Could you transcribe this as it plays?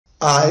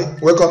Hi,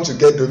 welcome to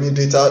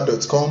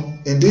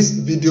GetDomainData.com. In this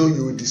video,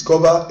 you will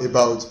discover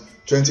about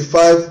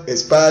 25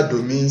 expired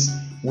domains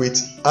with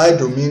high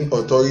domain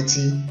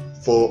authority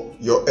for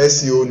your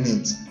SEO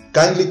needs.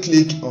 Kindly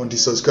click on the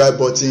subscribe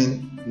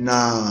button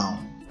now.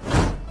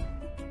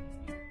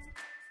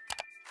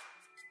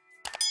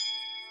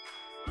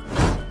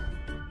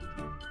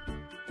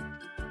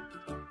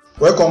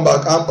 Welcome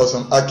back. I'm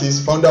Oasun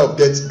Akeys, founder of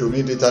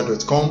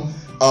GetDomainData.com.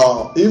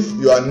 If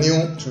you are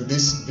new to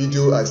this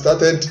video, I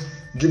started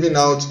giving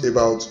out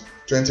about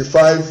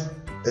 25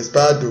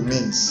 expired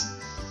domains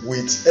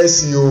with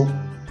SEO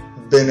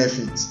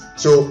benefits.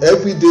 So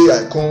every day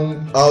I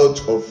come out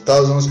of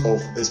thousands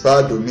of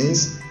expired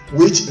domains,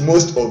 which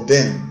most of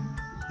them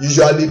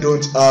usually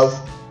don't have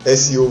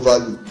SEO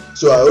value.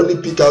 So I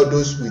only pick out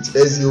those with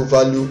SEO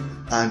value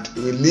and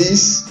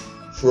release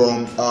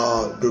from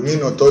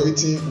domain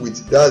authority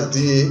with that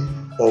DA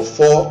of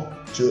 4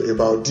 to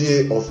about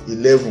DA of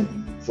 11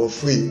 for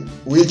free,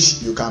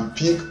 which you can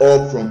pick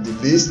up from the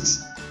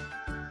list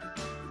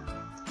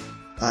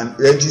and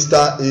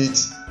register it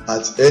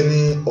at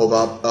any of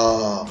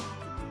our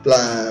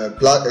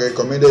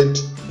recommended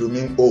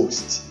domain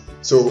hosts.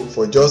 So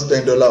for just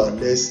 $10 or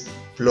less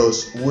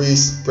plus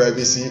WIS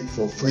privacy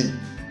for free.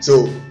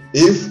 So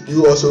if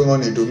you also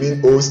run a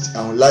domain host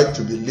and would like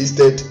to be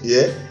listed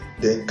here,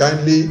 then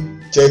kindly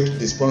check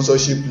the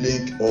sponsorship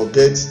link or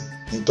get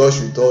in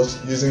touch with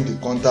us using the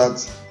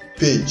contact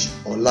page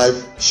or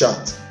live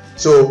chat.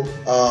 So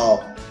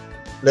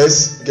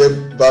let's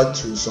get back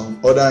to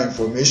some other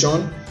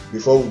information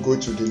before we go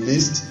to the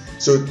list.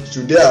 So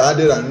today I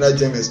added another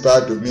gem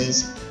expired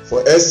domains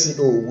for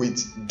SEO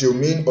with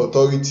domain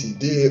authority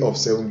DA of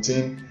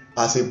 17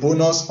 as a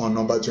bonus on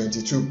number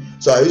 22.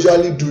 So I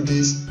usually do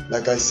this,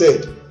 like I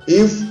said,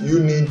 if you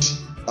need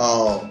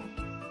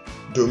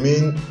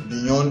domain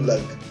beyond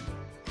like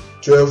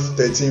 12,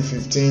 13,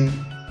 15,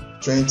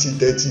 20,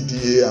 30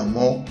 DA and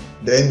more,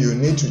 then you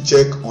need to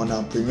check on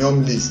our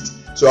premium list.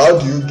 So how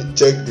do you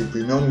check the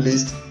premium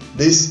list?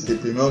 The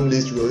premium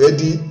list, we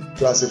already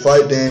classify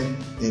them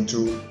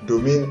into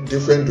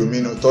different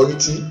domain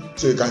authority.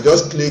 So you can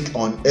just click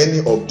on any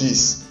of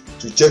these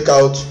to check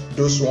out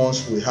those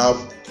ones we have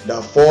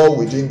that fall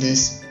within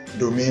this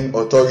domain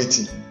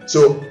authority.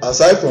 So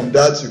aside from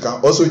that, you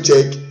can also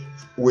check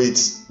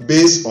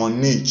based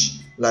on niche,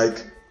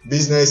 like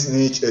business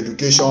niche,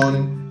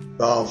 education,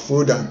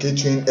 food and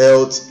catering,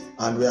 health,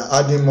 and we are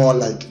adding more,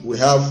 like we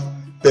have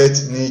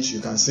pet niche. You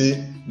can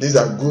see these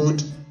are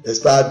good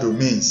expired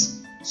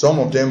domains. Some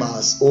of them are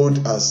as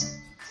old as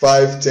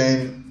 5,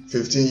 10,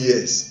 15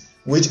 years,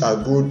 which are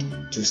good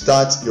to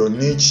start your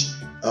niche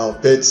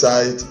pet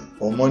site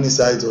or money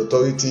site,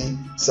 authority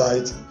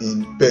site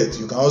in pet.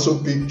 You can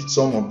also pick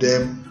some of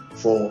them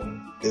for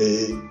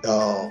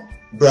a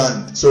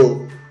brand.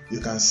 So you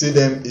can see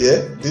them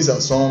here. These are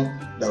some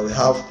that we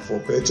have for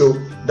pet. So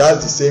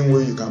that's the same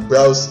way you can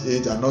browse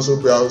it and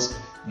also browse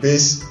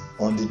based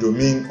on the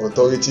domain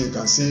authority. You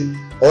can see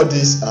all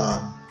these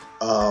are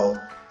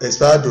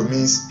expired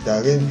domains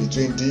that range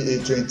between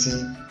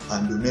DA20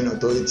 and domain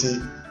authority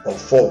of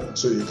 4.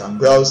 So you can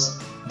browse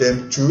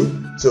them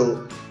through.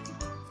 So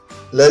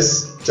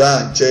let's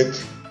try and check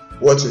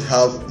what we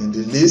have in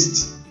the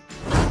list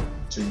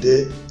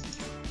today.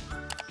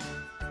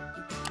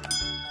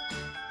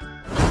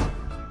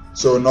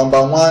 So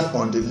number 1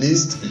 on the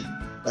list,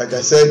 like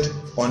I said,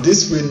 on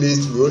this free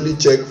list we only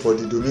check for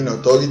the domain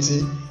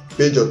authority,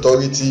 page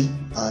authority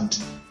and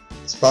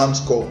spam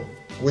score,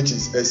 which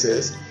is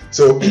SS.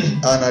 So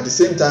and at the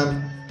same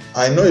time,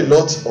 I know a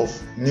lot of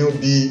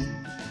newbie,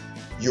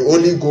 you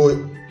only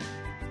go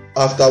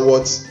after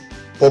what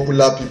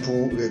popular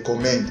people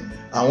recommend,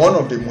 and one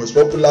of the most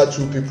popular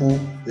 2 people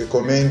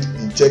recommend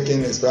in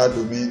checking expired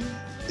domain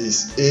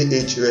is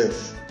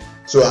Ahref.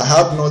 So I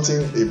have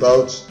nothing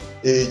about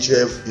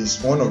Ahref.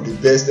 Is one of the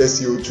best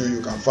SEO tool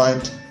you can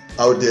find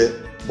out there.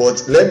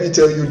 But let me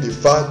tell you the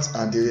fact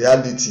and the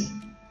reality.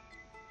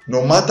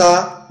 No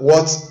matter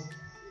what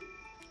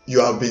you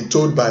have been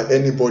told by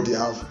anybody,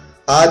 I've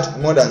had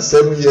more than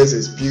 7 years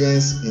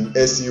experience in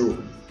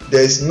SEO.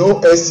 There is no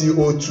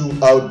SEO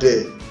tool out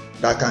there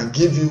that can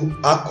give you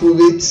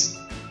accurate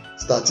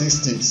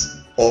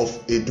statistics of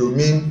a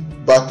domain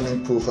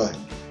backlink profile.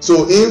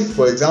 So if,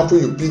 for example,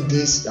 you pick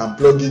this and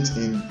plug it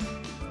in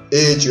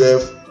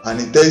Ahref and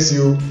it tells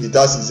you it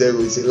has a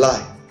 0, it's a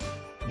lie.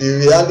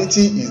 The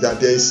reality is that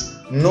there is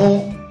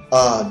no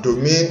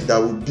domain that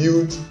will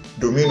build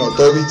domain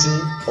authority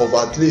of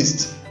at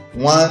least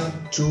 1,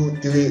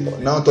 2, 3,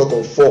 now talk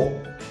of 4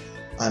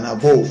 and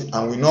above,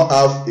 and will not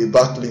have a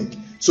backlink.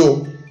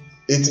 So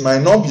it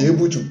might not be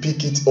able to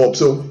pick it up.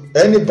 So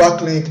any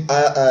backlink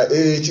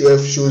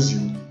Ahref shows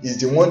you is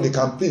the one they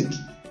can pick.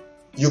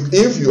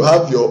 If you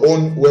have your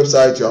own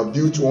website, you have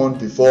built one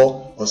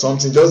before or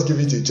something, just give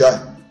it a try.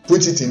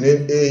 Put it in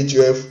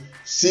Ahref,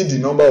 see the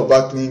number of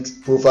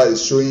backlinks profile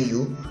is showing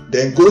you,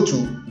 then go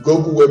to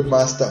Google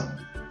Webmaster.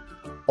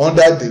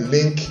 Under the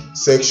link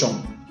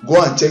section,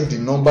 go and check the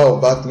number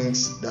of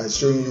backlinks that is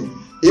showing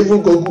you.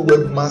 Even Google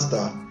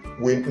Webmaster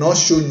will not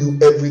show you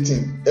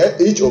everything.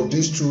 Each of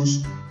these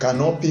tools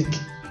cannot pick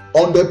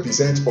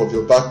 100% of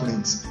your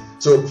backlinks.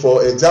 So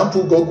for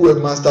example, Google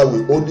Webmaster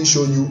will only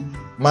show you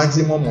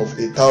maximum of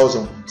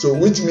 1,000. So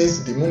which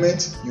means the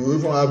moment you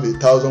even have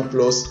 1,000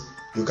 plus,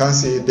 you can't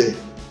see it there.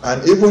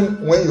 And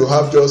even when you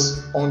have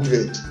just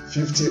 100,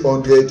 50,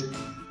 100,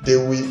 they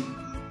will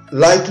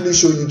likely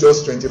show you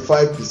just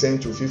 25%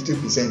 to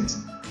 50%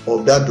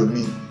 of that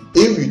domain.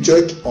 If you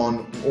check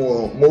on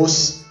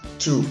most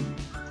too,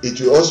 it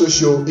will also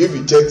show. If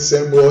you check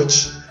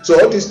SEMrush, so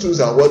all these tools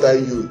are what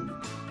I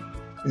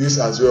use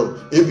as well.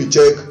 If you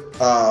check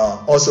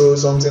also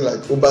something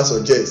like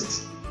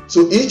Ubersuggest,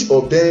 so each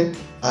of them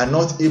are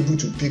not able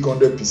to pick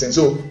 100%.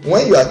 So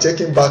when you are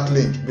checking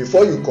backlink,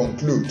 before you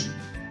conclude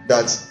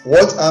that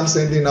what I'm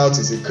sending out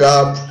is a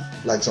crap,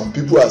 like some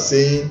people are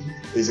saying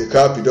is a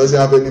crap, it doesn't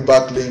have any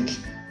backlink,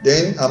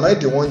 then am I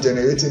the one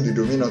generating the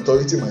domain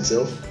authority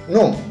myself?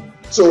 No.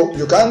 So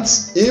you can't,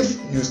 if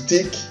you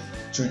stick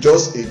to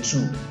just a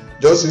tool,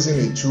 just using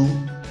a tool,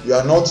 you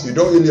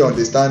don't really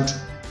understand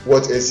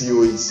what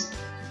SEO is.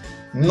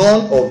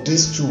 None of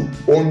these two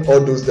own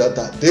all those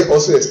data. They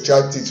also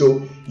extract it.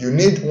 So you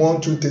need 1,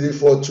 2, 3,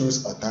 4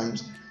 tools at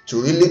times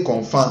to really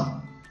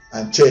confirm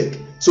and check.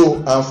 So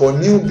and for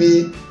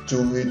newbie,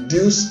 to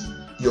reduce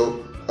your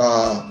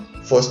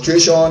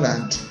frustration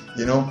and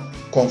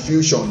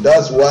confusion,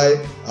 that's why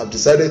I've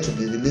decided to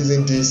be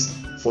releasing this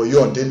for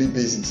you on daily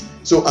basis.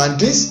 So and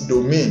these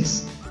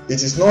domains,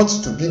 it is not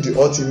to be the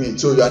ultimate.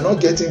 So you are not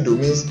getting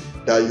domains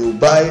that you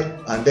buy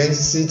and then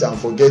sit and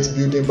forget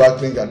building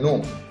backlink. And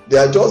no, they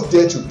are just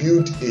there to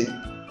build a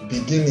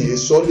beginning, a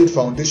solid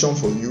foundation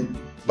for you.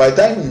 By the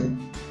time you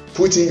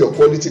put in your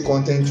quality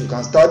content, you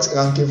can start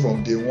ranking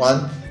from day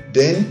one.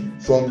 Then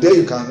from there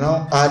you can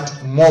now add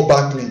more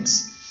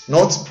backlinks,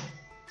 not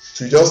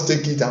to just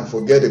take it and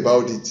forget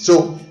about it.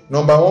 So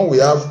number one, we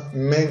have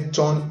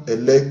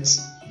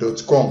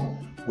mentonelect.com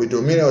with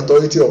domain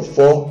authority of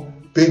 4,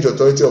 page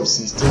authority of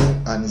 16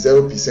 and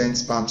 0%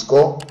 spam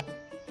score.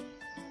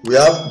 We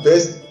have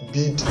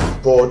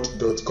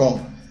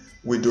bestbidboard.com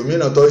with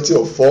domain authority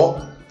of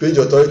 4, page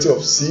authority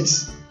of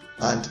 6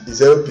 and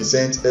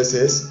 0%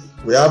 SS.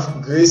 We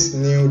have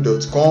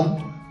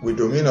gracenew.com with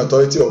domain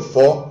authority of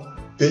 4,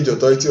 page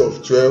authority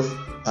of 12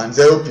 and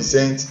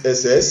 0%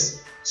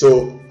 SS.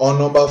 So on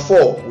number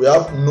 4, we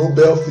have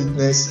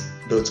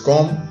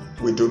nobelfitness.com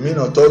with domain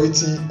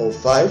authority of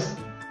 5,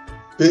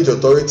 page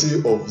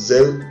authority of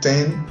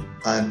 10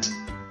 and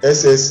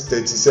SS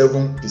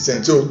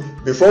 37%. So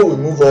before we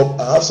move up,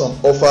 I have some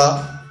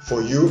offer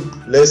for you.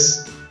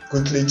 Let's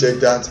quickly check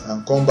that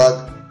and come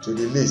back to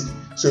the list.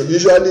 So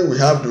usually we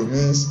have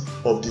domains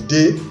of the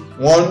day.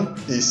 One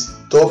is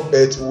Top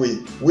Earth Way,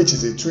 which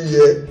is a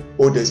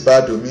 2-year-old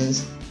expired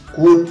domains,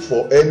 cool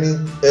for any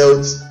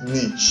health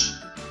niche.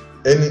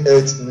 Any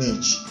health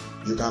niche,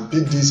 you can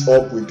pick this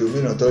up with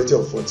domain authority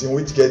of 14,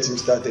 which gets you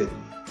started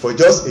for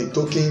just a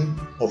token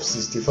of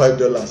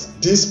 $65.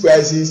 These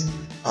prices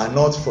are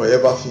not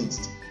forever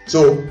fixed,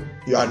 so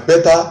you had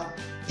better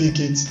pick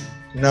it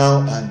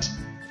now, and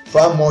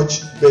far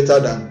much better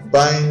than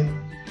buying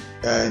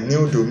a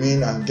new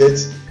domain and get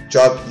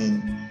trapped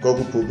in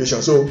Google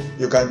probation. So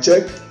you can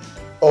check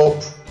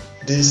up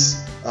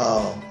these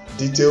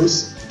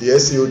details, the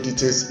SEO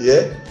details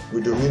here,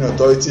 with domain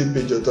authority,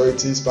 page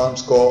authority, spam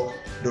score,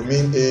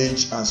 domain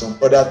age, and some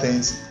other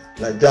things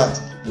like that.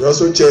 We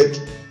also check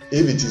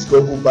if it is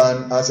Google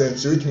ban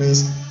AdSense, which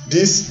means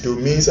these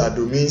domains are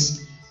domains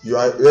you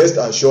are rest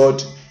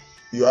assured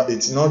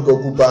it's not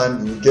Google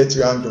ban, you will get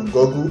ranked on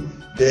Google.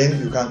 Then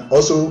you can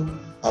also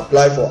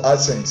apply for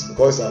AdSense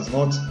because it has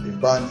not been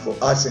banned for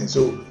AdSense.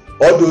 So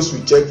all those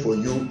we check for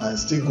you and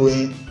still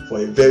going for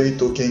a very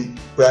token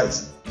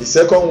price. The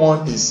second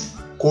one is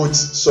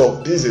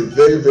QuoteSoft. This is a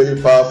very,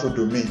 very powerful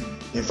domain.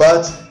 In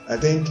fact, I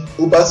think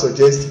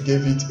Ubersuggest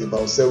gave it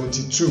about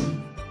 72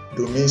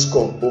 domain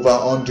score over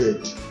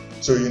 100.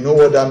 So you know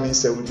what that means,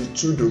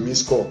 72 domain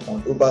score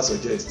on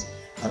Ubersuggest.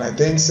 And I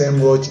think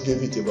SEMrush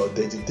gave it about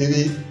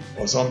 33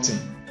 or something.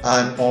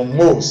 And on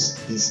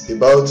most is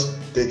about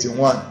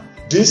 31.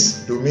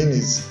 This domain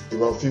is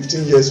about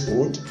 15 years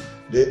old.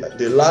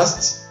 The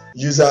last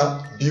user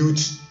built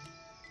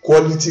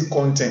quality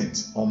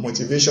content on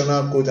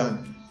motivational quote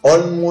and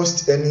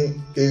almost any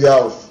area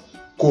of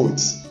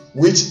quotes,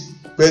 which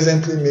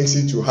presently makes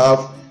it to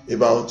have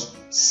about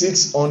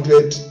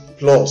 600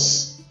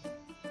 plus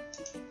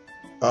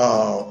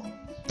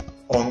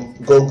on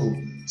Google,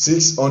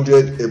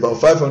 600, about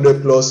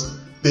 500 plus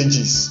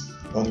pages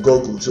on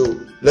Google. So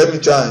let me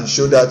try and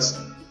show that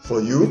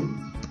for you.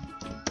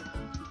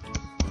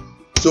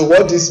 So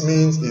what this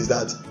means is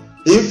that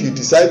if you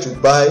decide to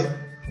buy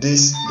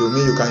this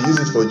domain, you can use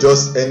it for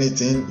just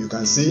anything. You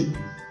can see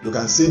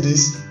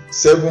this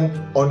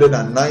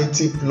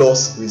 790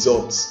 plus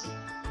results.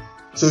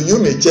 So you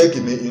may check,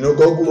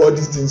 Google, all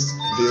these things,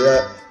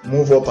 they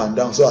move up and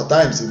down. So at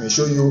times it may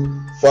show you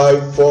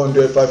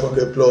 400,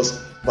 500 plus,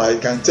 but I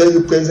can tell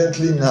you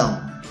presently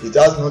now it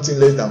has nothing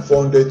less than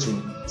 400 to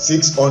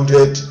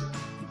 600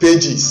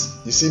 pages.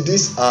 You see,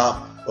 these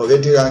are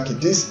already ranking.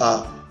 These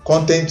are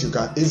content you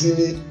can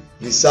easily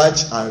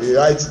research and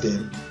rewrite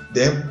them,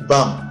 then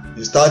bam,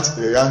 you start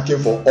ranking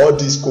for all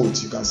these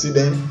codes. You can see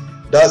them.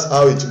 That's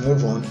how it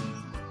move on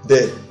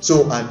there.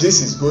 So, and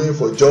this is going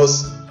for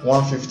just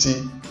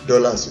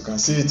 $150. You can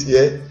see it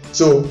here.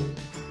 So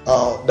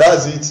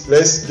that's it.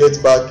 Let's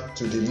get back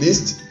to the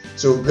list.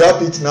 So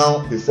grab it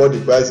now before the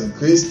price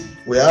increase.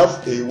 We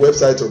have a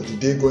website of the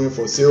day going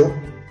for sale.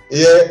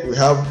 Here we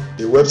have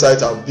a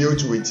website I've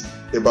built with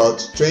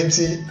about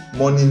 20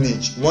 money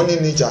niche. Money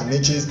niche are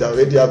niches that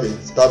already have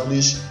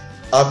established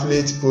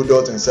affiliate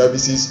products and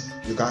services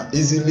you can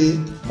easily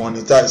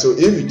monetize. So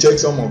if you check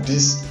some of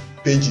these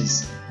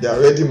pages, they are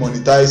already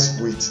monetized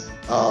with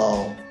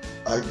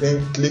I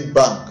think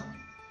ClickBank.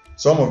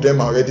 Some of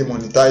them are already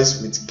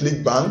monetized with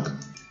ClickBank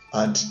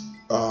and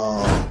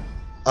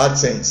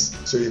AdSense.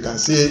 So you can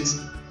see it.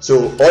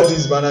 So all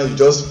these banners, you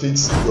just fit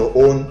your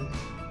own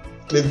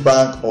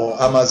ClickBank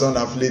or Amazon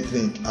affiliate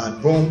link,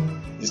 and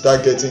boom, you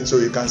start getting. So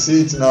you can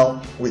see it now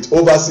with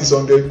over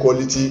 600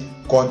 quality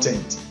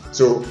content.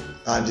 So,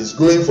 and it's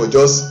going for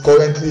just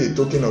currently a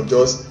token of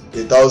just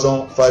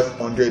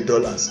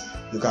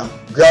 $1,500. You can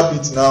grab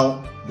it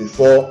now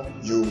before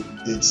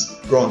it's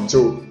gone.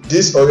 So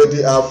this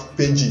already have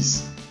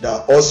pages that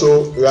are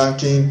also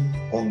ranking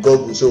on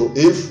Google. So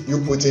if you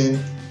put in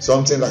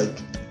something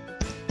like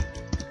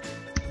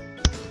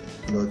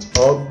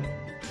 .org,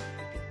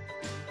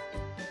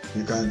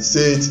 you can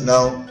see it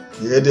now.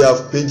 You already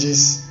have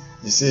pages.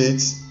 You see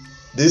it.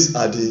 These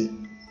are the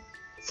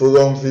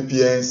forum,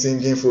 VPN,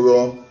 singing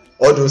forum,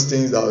 all those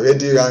things are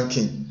already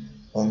ranking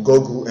on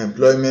Google.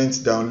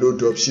 Employment, download,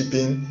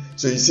 dropshipping.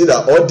 So you see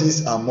that all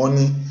these are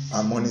money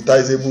and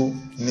monetizable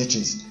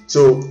niches.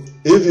 So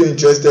if you're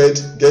interested,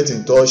 get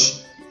in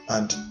touch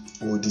and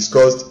we'll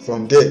discuss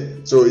from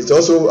there. So it's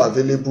also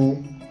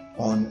available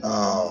on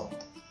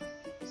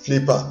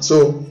Flipper.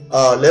 So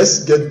let's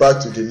get back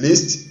to the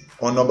list.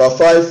 On number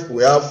 5,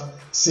 we have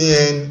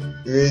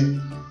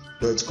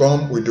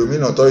cnraid.com with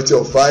domain authority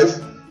of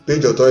 5,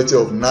 page authority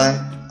of 9,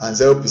 and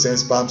 0%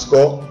 spam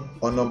score.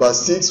 On number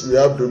 6, we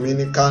have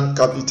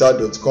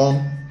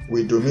dominicancapital.com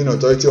with domain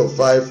authority of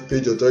 5,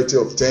 page authority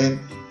of 10,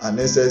 and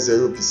SS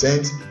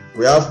 0%.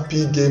 We have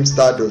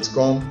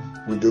pgamestar.com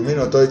with domain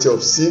authority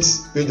of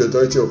 6, page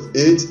authority of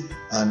 8,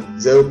 and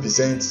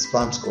 0%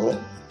 spam score.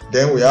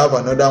 Then we have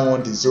another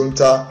one, the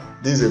Zonta.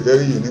 This is a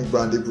very unique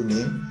brandable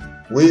name.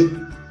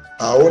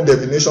 Our own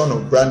definition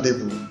of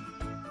brandable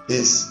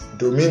is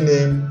domain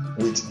name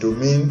with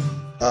domain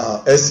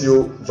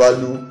SEO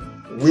value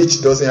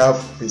which doesn't have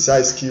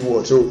precise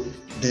keyword. So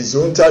the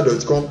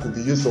zonta.com could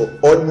be used for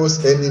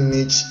almost any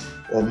niche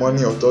or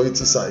money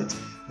authority site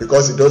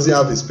because it doesn't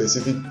have a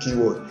specific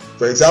keyword.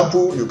 For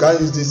example, you can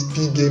use this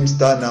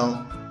pgamestar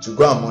now to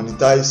go and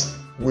monetize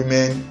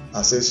women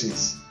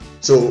accessories.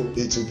 So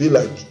it will be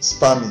like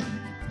spamming.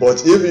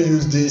 But if you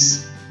use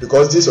this,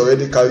 because this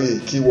already carry a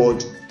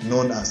keyword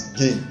known as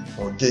game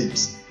or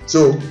games.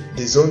 So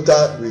the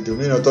Zonta with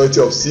domain authority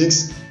of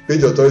 6,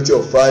 page authority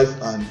of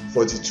 5, and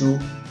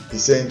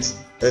 42%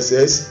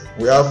 SS.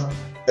 We have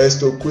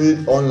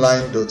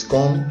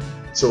estoquidonline.com.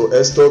 So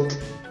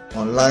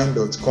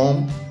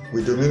estoconline.com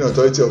with domain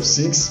authority of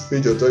 6,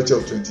 page authority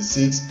of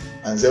 26,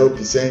 and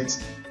 0%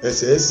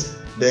 SS.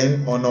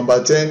 Then on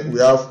number 10, we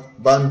have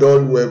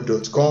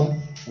bandolweb.com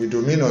with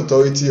domain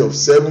authority of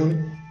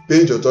 7,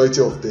 page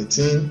authority of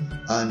 13,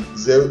 and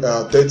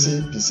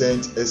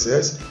 30%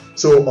 SS.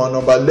 So on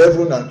number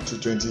 11 and to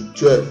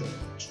 2012,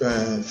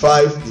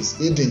 5 is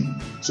hidden.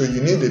 So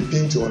you need a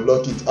pin to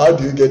unlock it. How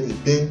do you get a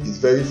pin? It's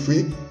very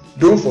free.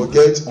 Don't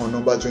forget on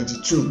number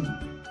 22,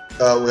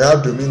 we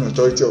have domain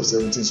authority of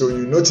 17. So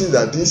you notice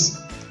that this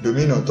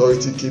domain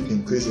authority keep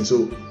increasing.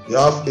 So you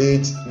have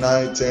 8,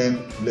 9, 10,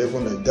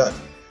 11 like that.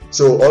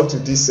 So up to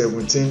this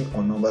 17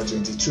 on number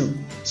 22.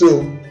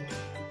 So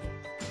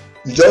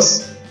you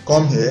just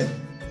come here,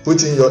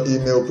 put in your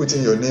email, put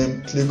in your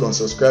name, click on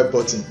subscribe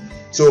button.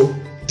 So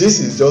this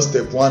is just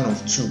step 1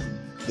 of 2.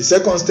 The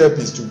second step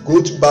is to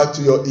go back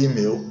to your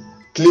email,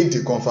 click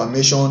the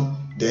confirmation,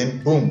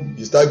 then boom,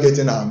 you start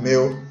getting our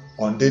mail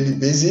on daily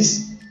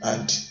basis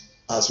and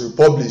as we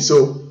publish.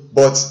 So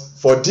but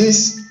for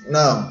this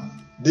now,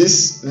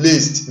 this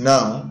list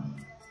now,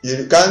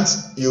 you can't,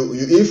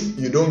 if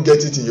you don't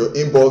get it in your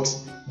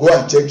inbox, go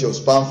and check your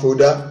spam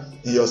folder.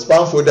 In your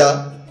spam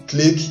folder,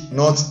 click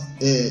not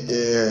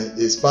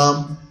a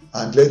spam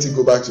and let it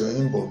go back to your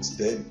inbox.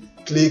 Then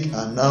click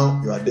and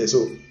now you are there.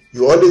 So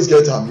you always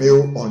get a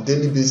mail on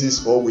daily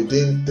basis or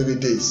within 3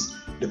 days,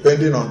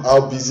 depending on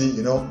how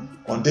busy,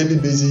 on daily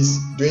basis,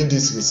 doing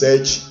this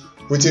research,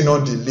 putting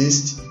on the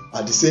list,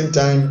 at the same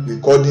time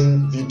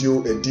recording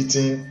video,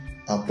 editing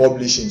and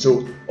publishing.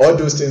 So all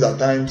those things at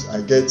times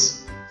I get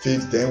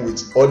fixed then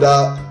with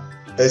other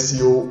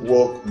SEO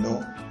work,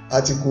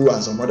 article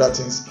and some other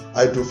things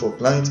I do for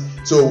clients.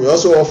 So we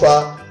also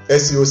offer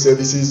SEO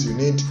services. You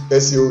need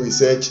SEO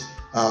research,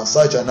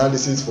 search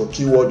analysis for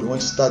keyword. You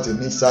want to start a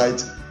niche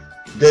site,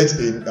 get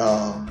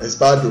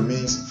expired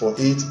domains for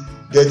it,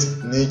 get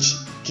niche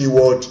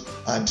keyword,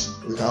 and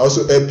we can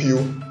also help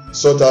you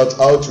sort out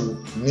how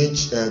to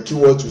niche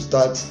keyword to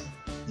start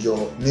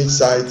your niche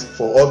site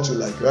for up to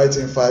like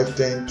writing 5,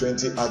 10,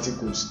 20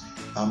 articles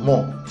and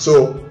more.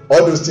 So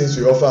all those things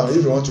we offer.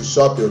 If you want to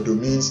swap your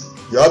domains,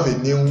 you have a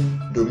new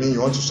domain,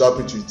 you want to swap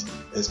it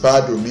with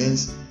expired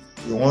domains,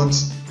 you want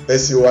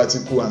SEO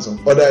article and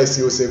some other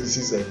SEO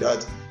services like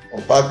that, or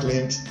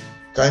backlinks,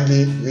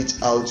 kindly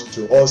reach out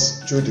to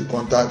us through the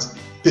contact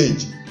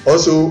page.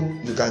 Also,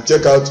 you can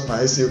check out my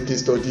SEO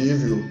case study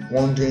if you're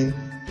wondering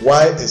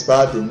why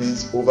expired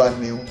domains over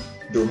new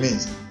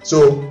domains.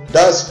 So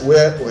that's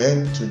where we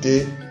end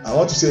today. I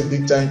want to say a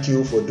big thank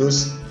you for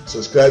those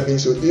subscribing.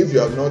 So if you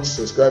have not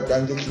subscribed,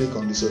 kindly click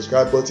on the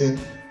subscribe button.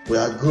 We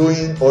are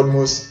growing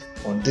almost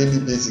on daily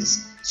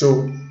basis.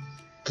 So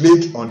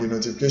click on the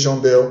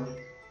notification bell,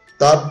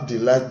 tap the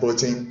like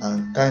button,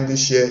 and kindly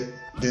share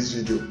this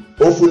video.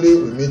 Hopefully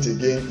we meet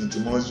again in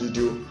tomorrow's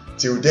video.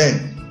 Till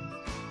then,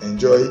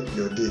 enjoy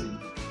your day.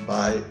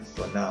 Bye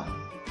for now.